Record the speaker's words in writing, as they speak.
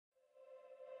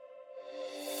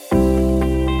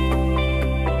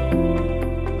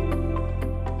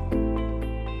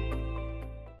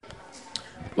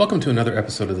Welcome to another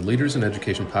episode of the Leaders in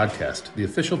Education podcast, the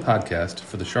official podcast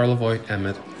for the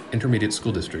Charlevoix-Emmet Intermediate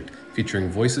School District,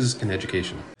 featuring voices in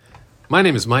education. My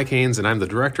name is Mike Haynes, and I'm the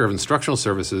Director of Instructional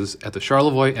Services at the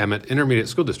Charlevoix-Emmet Intermediate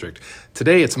School District.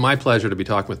 Today, it's my pleasure to be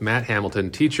talking with Matt Hamilton,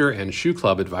 teacher and Shoe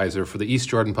Club advisor for the East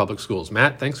Jordan Public Schools.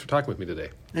 Matt, thanks for talking with me today.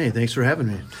 Hey, thanks for having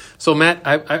me. So, Matt,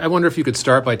 I wonder if you could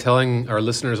start by telling our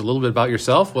listeners a little bit about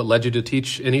yourself, what led you to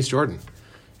teach in East Jordan.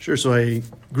 Sure. So I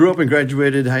grew up and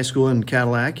graduated high school in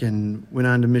Cadillac and went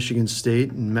on to Michigan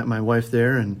State and met my wife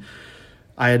there. And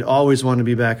I had always wanted to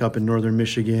be back up in northern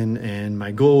Michigan. And my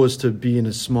goal was to be in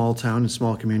a small town, a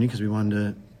small community, because we wanted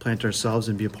to plant ourselves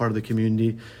and be a part of the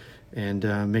community and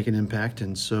make an impact.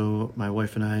 And so my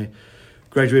wife and I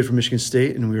graduated from Michigan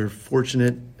State, and we were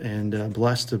fortunate and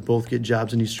blessed to both get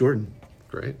jobs in East Jordan.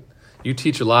 Great. You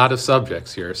teach a lot of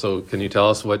subjects here, so can you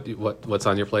tell us what's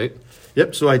on your plate?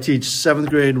 Yep, so I teach 7th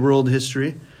grade world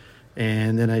history,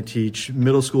 and then I teach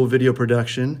middle school video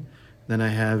production. Then I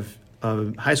have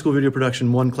a high school video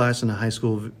production 1 class and a high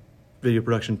school video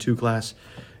production 2 class.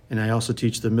 And I also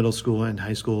teach the middle school and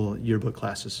high school yearbook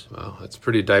classes. Wow, that's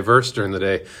pretty diverse during the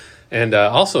day. And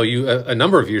also, you a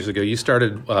number of years ago, you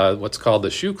started what's called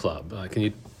the Shoe Club. Can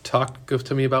you talk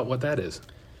to me about what that is?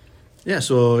 Yeah,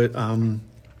 so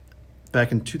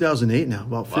back in 2008 now,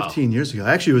 about 15 years ago.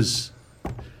 Actually, it was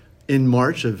in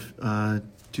March of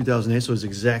 2008, so it was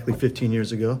exactly 15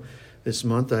 years ago this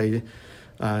month. I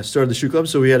started the Shoe Club.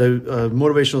 So we had a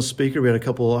motivational speaker. We had a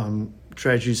couple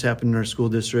tragedies happen in our school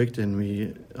district, and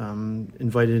we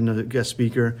invited in a guest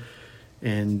speaker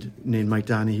and named Mike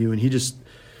Donahue, and he just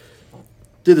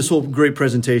did this whole great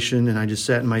presentation, and I just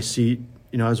sat in my seat.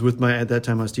 You know, I was at that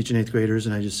time I was teaching 8th graders,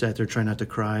 and I just sat there trying not to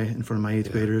cry in front of my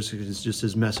 8th graders because just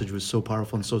his message was so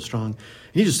powerful and so strong. And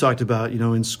he just talked about,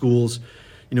 in schools,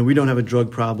 we don't have a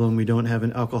drug problem, we don't have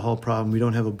an alcohol problem, we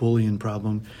don't have a bullying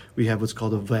problem. We have what's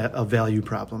called a value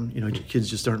problem. Kids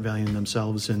just aren't valuing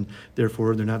themselves, and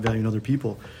therefore they're not valuing other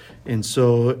people. And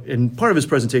so, in part of his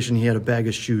presentation, he had a bag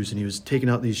of shoes, and he was taking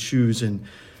out these shoes and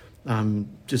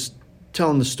just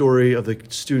telling the story of the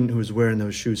student who was wearing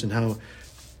those shoes and how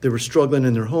they were struggling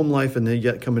in their home life, and they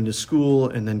yet coming to school,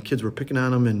 and then kids were picking on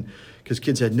them, and because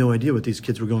kids had no idea what these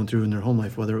kids were going through in their home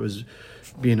life, whether it was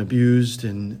being abused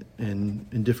and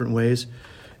in different ways.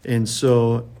 And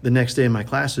so the next day in my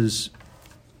classes,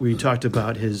 we talked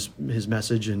about his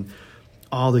message, and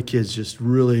all the kids just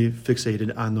really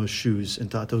fixated on those shoes and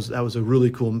thought that was a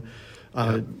really cool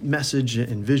message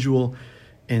and visual.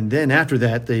 And then after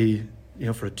that, they,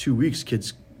 for 2 weeks,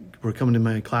 kids were coming to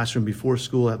my classroom before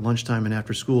school, at lunchtime, and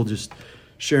after school, just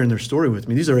sharing their story with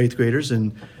me. These are 8th graders,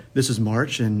 and this is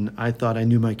March, and I thought I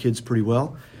knew my kids pretty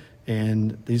well.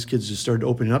 And these kids just started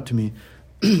opening up to me,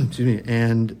 excuse me,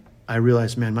 and I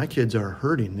realized, man, my kids are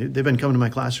hurting. They've been coming to my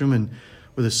classroom and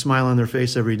with a smile on their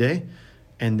face every day.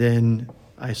 And then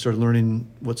I started learning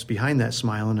what's behind that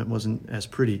smile, and it wasn't as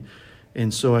pretty.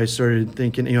 And so I started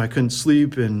thinking, I couldn't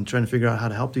sleep and trying to figure out how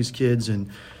to help these kids.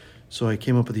 And so I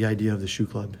came up with the idea of the Shoe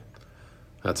Club.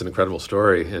 That's an incredible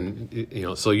story. And,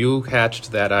 so you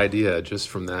hatched that idea just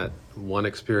from that one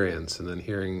experience and then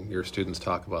hearing your students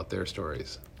talk about their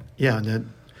stories. Yeah, that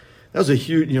was a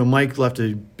huge, Mike left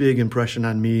a big impression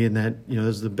on me, and that, this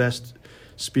is the best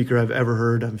speaker I've ever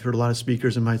heard. I've heard a lot of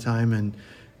speakers in my time,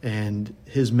 and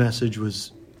his message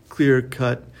was clear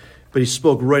cut, but he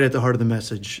spoke right at the heart of the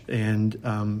message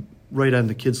and right on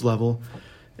the kids' level,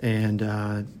 and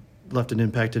left an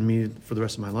impact on me for the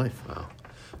rest of my life. Wow.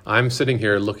 I'm sitting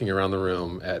here looking around the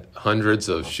room at hundreds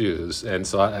of shoes, and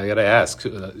so I got to ask,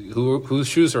 whose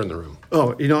shoes are in the room?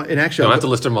 Oh, and actually, I don't have to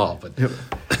list them all, but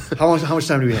how much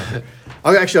time do we have?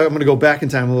 I'm going to go back in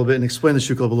time a little bit and explain the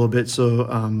Shoe Club a little bit.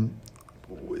 So,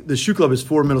 the Shoe Club is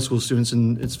for middle school students,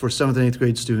 and it's for 7th and 8th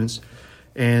grade students,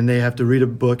 and they have to read a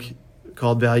book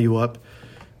called Value Up,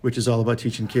 which is all about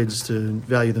teaching kids to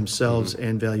value themselves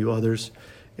and value others,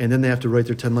 and then they have to write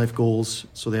their 10 life goals,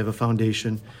 so they have a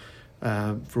foundation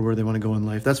for where they want to go in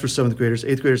life. That's for 7th graders.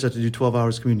 8th graders have to do 12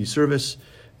 hours community service,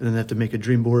 and then they have to make a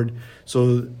dream board.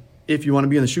 So if you want to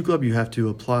be in the Shoe Club, you have to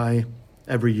apply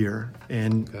every year.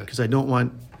 And because I don't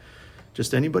want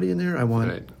just anybody in there, I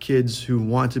want kids who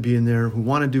want to be in there, who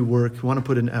want to do work, who want to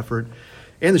put in effort.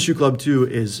 And the Shoe Club, too,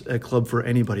 is a club for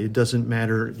anybody. It doesn't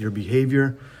matter your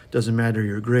behavior, doesn't matter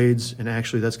your grades, and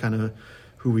actually that's kind of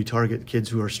who we target, kids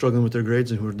who are struggling with their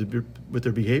grades and who are with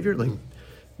their behavior.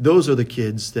 Those are the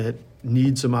kids that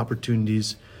need some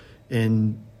opportunities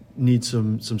and need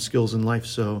some skills in life.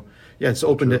 So, it's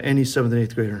open to any 7th and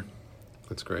 8th grader.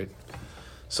 That's great.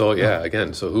 So,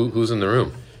 again, so who's in the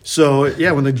room? So,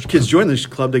 when the kids join this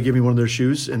club, they give me one of their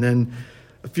shoes, and then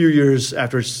a few years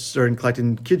after I started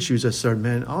collecting kids' shoes, I started,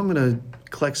 I'm going to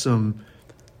collect some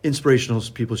inspirational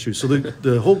people's shoes. So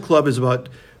the whole club is about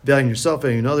valuing yourself,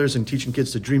 valuing others, and teaching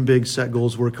kids to dream big, set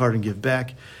goals, work hard, and give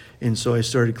back. And so I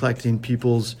started collecting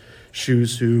people's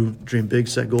shoes who dream big,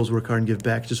 set goals, work hard, and give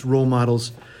back, just role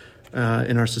models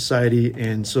in our society.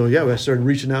 And so, I started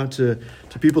reaching out to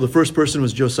people. The first person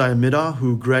was Josiah Middaugh,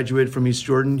 who graduated from East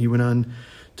Jordan. He went on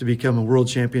to become a world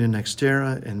champion in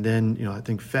Xterra, and then, I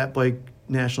think fat bike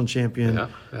national champion,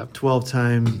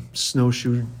 12-time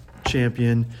snowshoe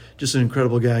champion, just an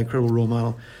incredible guy, incredible role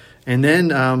model. And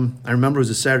then I remember it was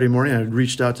a Saturday morning. I had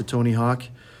reached out to Tony Hawk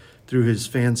through his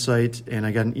fan site, and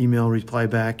I got an email reply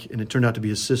back, and it turned out to be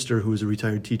his sister, who was a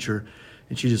retired teacher,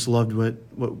 and she just loved what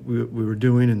we were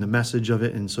doing and the message of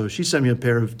it. And so she sent me a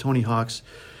pair of Tony Hawk's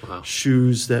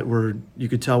shoes that were, you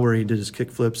could tell where he did his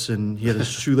kick flips, and he had a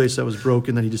shoelace that was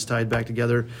broken that he just tied back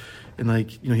together. And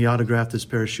he autographed this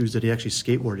pair of shoes that he actually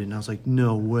skateboarded. And I was like,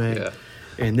 no way. Yeah.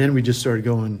 And then we just started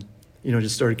going,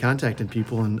 just started contacting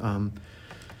people. And,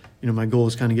 my goal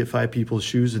was kind of get 5 people's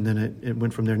shoes, and then it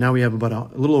went from there. Now we have about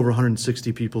a little over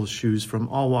 160 people's shoes from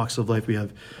all walks of life. We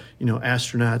have,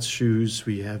 astronauts' shoes.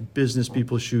 We have business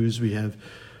people's shoes. We have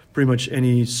pretty much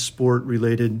any sport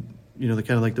related, the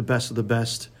kind of like the best of the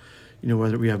best.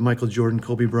 Whether we have Michael Jordan,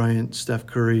 Kobe Bryant, Steph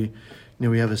Curry.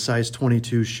 We have a size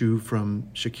 22 shoe from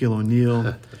Shaquille O'Neal.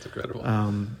 That's incredible.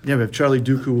 We have Charlie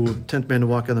Duke, who 10th man to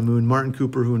walk on the moon. Martin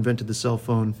Cooper, who invented the cell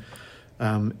phone.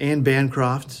 Anne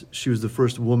Bancroft, she was the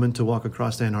first woman to walk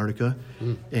across Antarctica.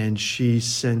 And she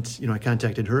sent, I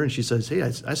contacted her, and she says, hey,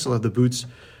 I still have the boots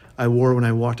I wore when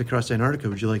I walked across Antarctica.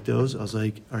 Would you like those? I was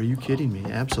like, are you kidding me?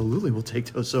 Absolutely, we'll take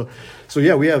those. So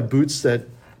we have boots that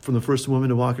from the first woman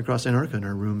to walk across Antarctica in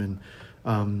our room.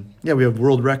 And we have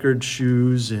world record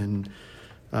shoes and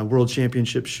world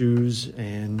championship shoes.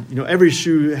 And, every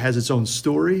shoe has its own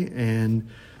story and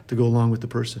to go along with the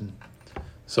person.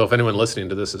 So if anyone listening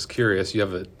to this is curious,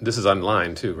 this is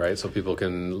online too, right? So people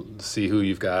can see who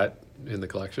you've got in the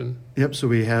collection? Yep, so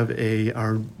we have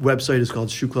our website is called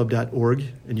shoeclub.org,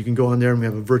 and you can go on there, and we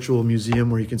have a virtual museum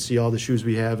where you can see all the shoes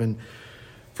we have. And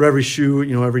for every shoe,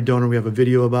 every donor, we have a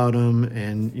video about them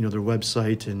and, their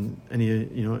website and any,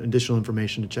 additional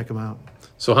information to check them out.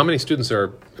 So how many students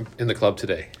are in the club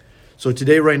today? So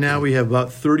today, right now, we have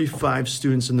about 35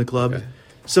 students in the club. Okay.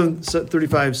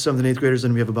 35 7th and 8th graders,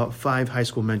 and we have about 5 high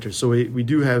school mentors. So we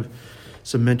do have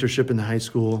some mentorship in the high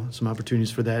school, some opportunities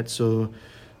for that. So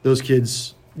those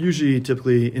kids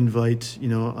typically invite,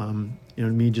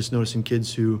 me just noticing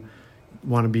kids who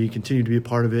want to continue to be a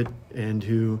part of it and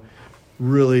who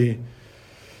really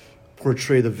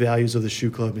portray the values of the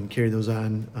shoe club and carry those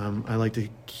on. I like to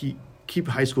keep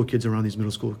high school kids around these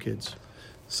middle school kids.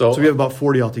 So we have about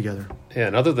 40 altogether. Yeah,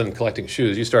 and other than collecting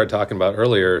shoes, you started talking about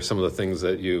earlier some of the things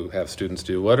that you have students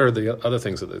do. What are the other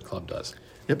things that the club does?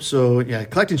 Yep, so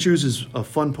collecting shoes is a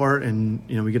fun part, and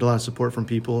we get a lot of support from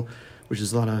people, which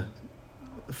is a lot of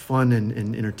fun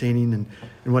and entertaining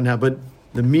and whatnot. But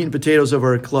the meat and potatoes of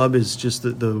our club is just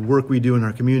the work we do in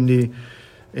our community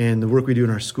and the work we do in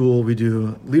our school. We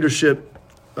do leadership.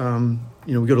 We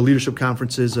go to leadership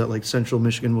conferences at like Central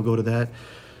Michigan. We'll go to that.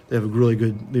 They have a really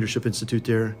good leadership institute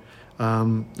there.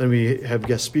 Then we have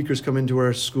guest speakers come into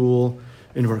our school,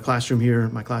 into our classroom here,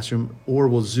 my classroom, or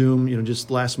we'll Zoom. Just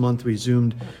last month we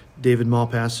Zoomed David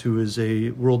Malpass, who is a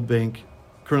World Bank,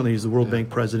 currently he's the World Bank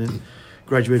president,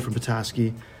 graduated from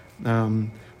Petoskey.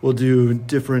 We'll do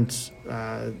different,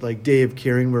 like Day of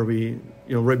Caring, where we,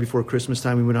 right before Christmas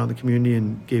time, we went out in the community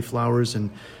and gave flowers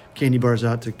and candy bars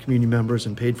out to community members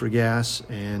and paid for gas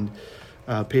and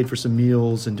paid for some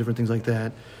meals and different things like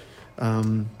that.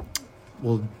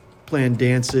 We'll plan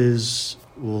dances.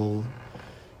 We'll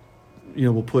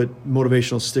put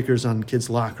motivational stickers on kids'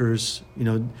 lockers.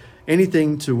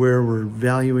 Anything to where we're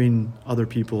valuing other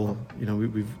people.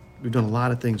 We've done a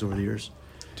lot of things over the years.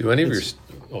 Do any of your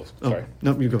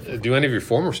no, you go for it. Do any of your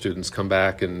former students come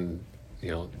back and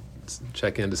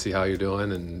check in to see how you're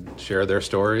doing and share their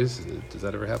stories? Does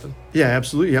that ever happen? Yeah,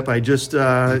 absolutely. Yep. I just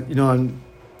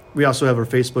we also have our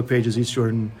Facebook page is East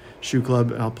Jordan Shoe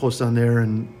Club. I'll post on there,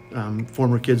 and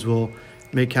former kids will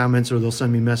make comments or they'll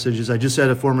send me messages. I just had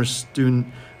a former student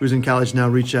who's in college now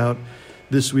reach out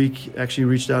this week, actually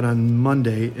reached out on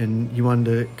Monday, and he wanted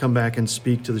to come back and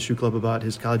speak to the Shoe Club about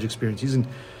his college experience. He's a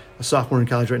sophomore in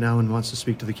college right now and wants to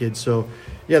speak to the kids. So,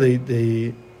 yeah,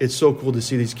 it's so cool to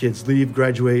see these kids leave,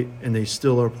 graduate, and they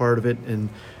still are part of it, and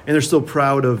they're still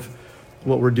proud of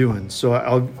what we're doing. So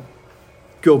I'll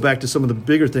go back to some of the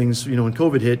bigger things. When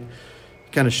COVID hit,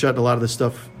 kind of shut a lot of the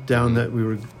stuff down that we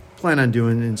were planning on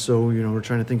doing, and so we're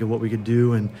trying to think of what we could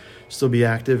do and still be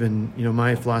active. And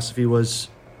my philosophy was,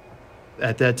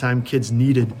 at that time, kids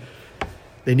needed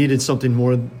something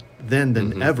more then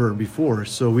than ever before.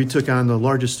 So we took on the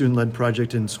largest student-led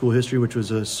project in school history, which was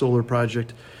a solar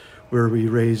project where we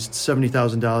raised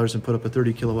 $70,000 and put up a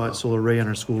 30-kilowatt solar array on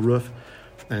our school roof.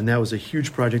 And that was a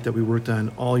huge project that we worked on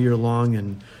all year long,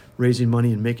 and raising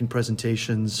money and making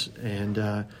presentations,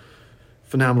 and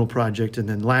phenomenal project. And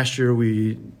then last year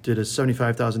we did a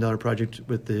 $75,000 project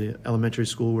with the elementary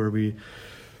school where we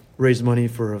raised money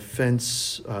for a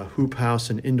fence, a hoop house,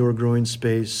 an indoor growing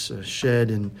space, a shed,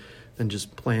 and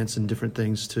just plants and different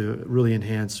things to really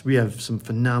enhance. We have some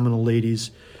phenomenal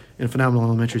ladies in a phenomenal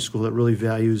elementary school that really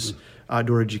values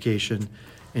outdoor education.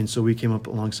 And so we came up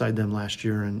alongside them last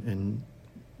year and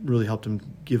really helped them,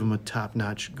 give them a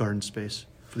top-notch garden space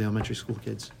for the elementary school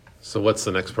kids. So what's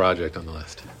the next project on the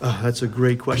list? That's a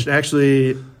great question.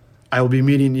 Actually, I will be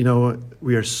meeting,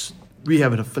 we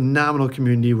have a phenomenal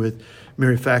community with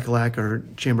Mary Fakalak, our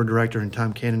chamber director, and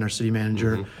Tom Cannon, our city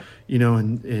manager,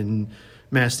 and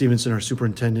Matt Stevenson, our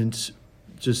superintendent,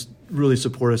 just really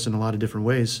support us in a lot of different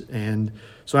ways. And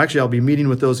so actually I'll be meeting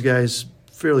with those guys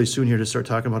fairly soon here to start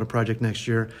talking about a project next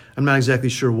year. I'm not exactly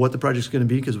sure what the project's going to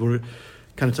be, because we're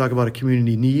kind of talking about a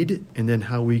community need and then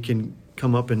how we can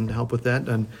come up and help with that.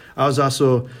 And I was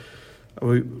also,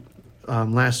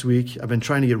 last week, I've been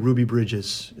trying to get Ruby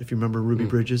Bridges. If you remember Ruby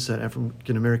Bridges, that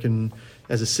African-American,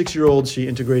 as a 6-year-old, she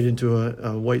integrated into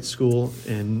a white school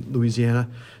in Louisiana,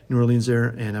 New Orleans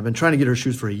there, and I've been trying to get her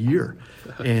shoes for a year.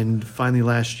 And finally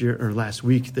last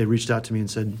week, they reached out to me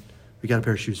and said, we got a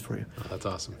pair of shoes for you. Oh, that's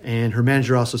awesome. And her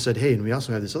manager also said, hey, and we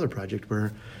also have this other project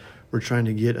where we're trying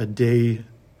to get a day,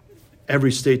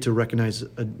 every state to recognize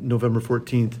November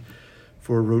 14th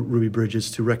for Ruby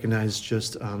Bridges, to recognize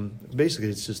just, basically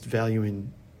it's just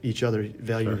valuing each other,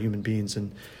 valuing human beings.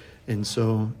 And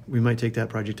so we might take that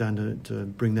project on to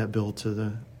bring that bill to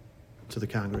the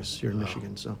Congress here in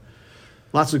Michigan. So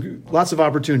lots of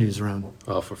opportunities around.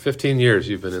 Well, for 15 years,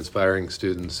 you've been inspiring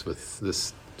students with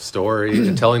this story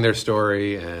and telling their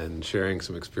story and sharing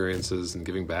some experiences and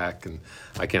giving back. And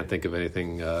I can't think of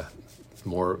anything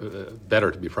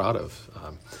better to be proud of.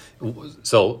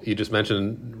 So you just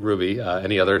mentioned Ruby.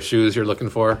 Any other shoes you're looking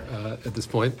for at this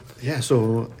point? Yeah.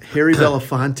 So Harry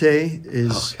Belafonte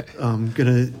is going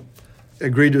to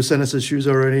agree to send us his shoes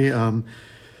already.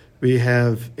 We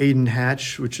have Aiden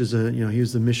Hatch, which is he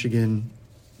was the Michigan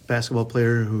basketball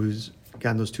player who's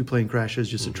gotten those 2 plane crashes.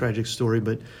 Just a tragic story,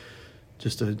 but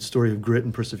just a story of grit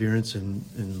and perseverance and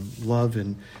love.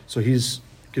 And so he's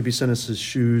could be sending us his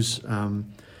shoes.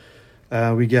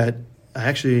 We got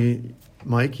actually,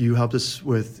 Mike, you helped us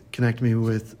connect me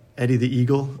with Eddie the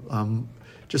Eagle.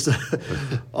 Just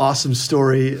an awesome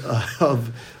story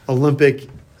of Olympic.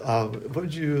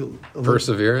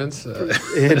 Perseverance,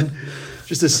 and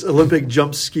just this Olympic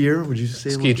jump skier. Would you say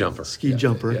ski jumper? Ski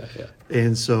jumper. Yeah.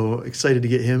 And so excited to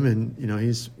get him. And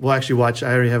we'll actually watch.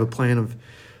 I already have a plan of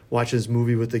watching this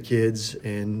movie with the kids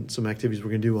and some activities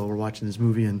we're going to do while we're watching this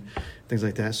movie and things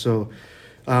like that. So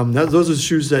those are the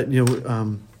shoes that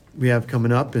we have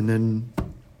coming up. And then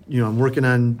I'm working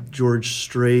on George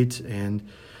Strait, and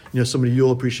somebody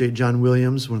you'll appreciate, John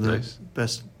Williams, one of the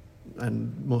best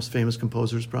and most famous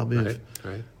composers probably of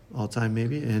all time,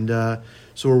 maybe. And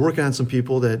so we're working on some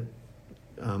people that,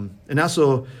 and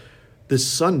also this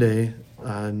Sunday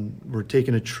we're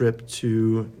taking a trip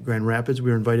to Grand Rapids.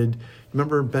 We were invited.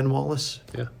 Remember Ben Wallace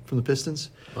from the Pistons?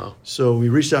 Wow. So we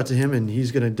reached out to him, and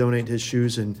he's going to donate his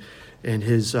shoes, and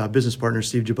his business partner,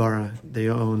 Steve Jabara, they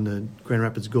own the Grand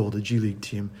Rapids Gold, the G League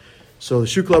team. So the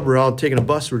shoe club, we're all taking a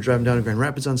bus. We're driving down to Grand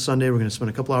Rapids on Sunday. We're going to spend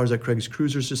a couple hours at Craig's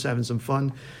Cruisers just having some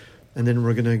fun. And then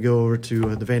we're going to go over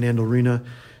to the Van Andel Arena,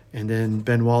 and then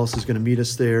Ben Wallace is going to meet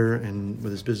us there and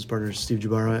with his business partner, Steve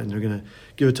Jabara, and they're going to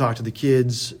give a talk to the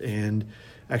kids and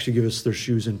actually give us their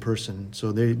shoes in person.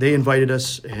 So they invited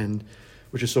us, and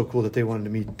which is so cool that they wanted to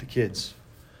meet the kids.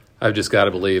 I've just got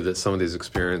to believe that some of these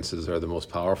experiences are the most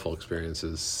powerful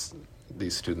experiences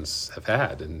these students have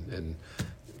had, and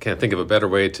can't think of a better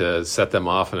way to set them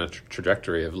off in a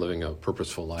trajectory of living a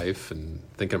purposeful life and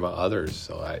thinking about others.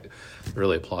 So I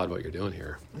really applaud what you're doing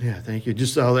here. Yeah, thank you.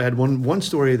 Just I'll add one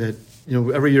story that,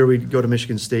 every year we go to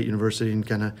Michigan State University and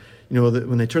kind of,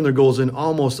 when they turn their goals in,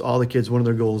 almost all the kids, one of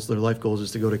their goals, their life goals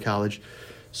is to go to college.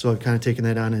 So I've kind of taken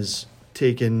that on as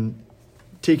taking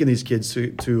these kids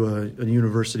to a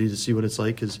university to see what it's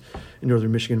like, because in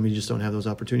Northern Michigan we just don't have those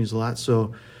opportunities a lot.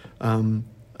 So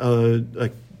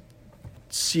a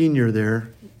senior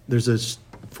there's a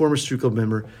former Street Club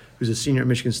member who's a senior at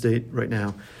Michigan State right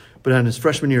now, but on his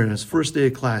freshman year, on his first day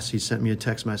of class, he sent me a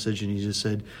text message, and he just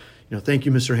said, thank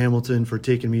you, Mr. Hamilton, for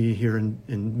taking me here in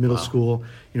middle school.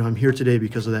 I'm here today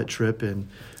because of that trip, and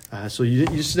So you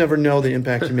just never know the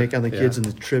impact you make on the kids and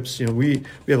the trips. We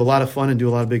have a lot of fun and do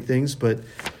a lot of big things, but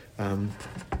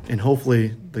and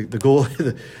hopefully the goal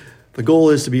the goal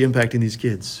is to be impacting these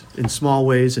kids in small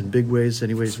ways and big ways,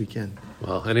 any ways we can.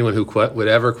 Well, anyone who would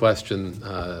ever question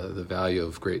the value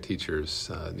of great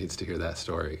teachers needs to hear that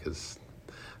story, because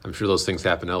I'm sure those things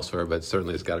happen elsewhere, but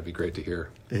certainly it's got to be great to hear.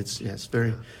 It's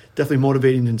very definitely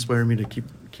motivating and inspiring me to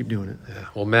keep doing it. Yeah.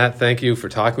 Well, Matt, thank you for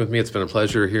talking with me. It's been a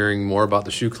pleasure hearing more about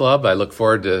the Shoe Club. I look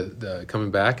forward to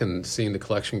coming back and seeing the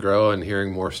collection grow and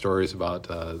hearing more stories about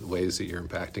ways that you're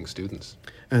impacting students.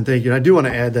 And thank you. And I do want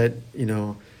to add that,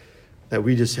 that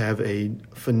we just have a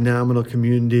phenomenal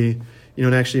community.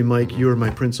 And actually, Mike, you were my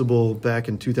principal back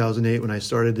in 2008 when I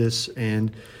started this,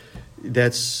 and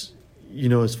that's,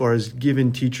 as far as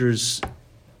giving teachers,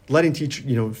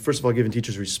 first of all, giving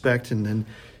teachers respect, and then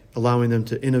allowing them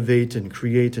to innovate and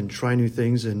create and try new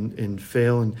things and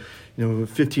fail. And,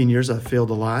 15 years, I've failed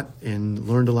a lot and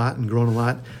learned a lot and grown a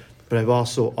lot. But I've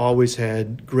also always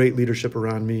had great leadership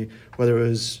around me, whether it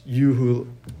was you who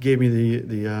gave me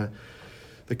the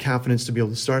confidence to be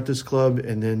able to start this club,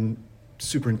 and then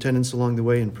superintendents along the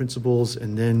way and principals,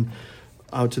 and then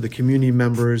out to the community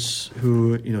members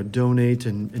who donate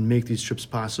and make these trips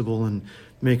possible and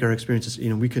make our experiences.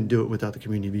 We couldn't do it without the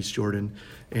community of East Jordan,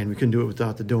 and we couldn't do it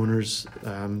without the donors,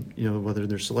 whether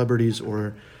they're celebrities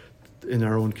or in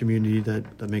our own community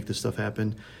that make this stuff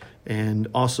happen. And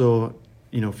also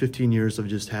 15 years of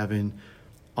just having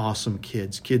awesome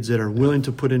kids that are willing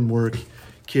to put in work,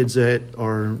 kids that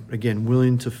are, again,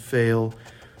 willing to fail,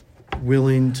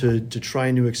 willing to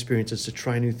try new experiences, to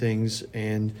try new things,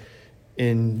 and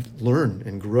learn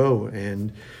and grow,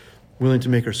 and willing to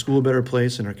make our school a better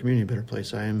place and our community a better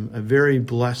place. I am a very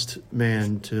blessed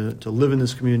man to live in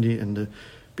this community and to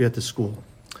be at this school.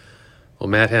 Well,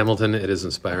 Matt Hamilton, it is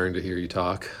inspiring to hear you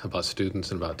talk about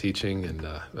students and about teaching. And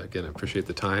again, I appreciate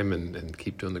the time and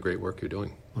keep doing the great work you're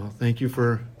doing. Well, thank you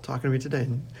for talking to me today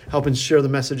and helping share the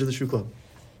message of the Shoe Club.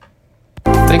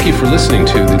 Thank you for listening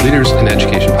to the Leaders in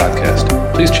Education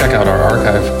podcast. Please check out our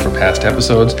archive for past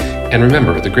episodes. And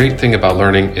remember, the great thing about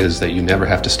learning is that you never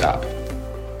have to stop.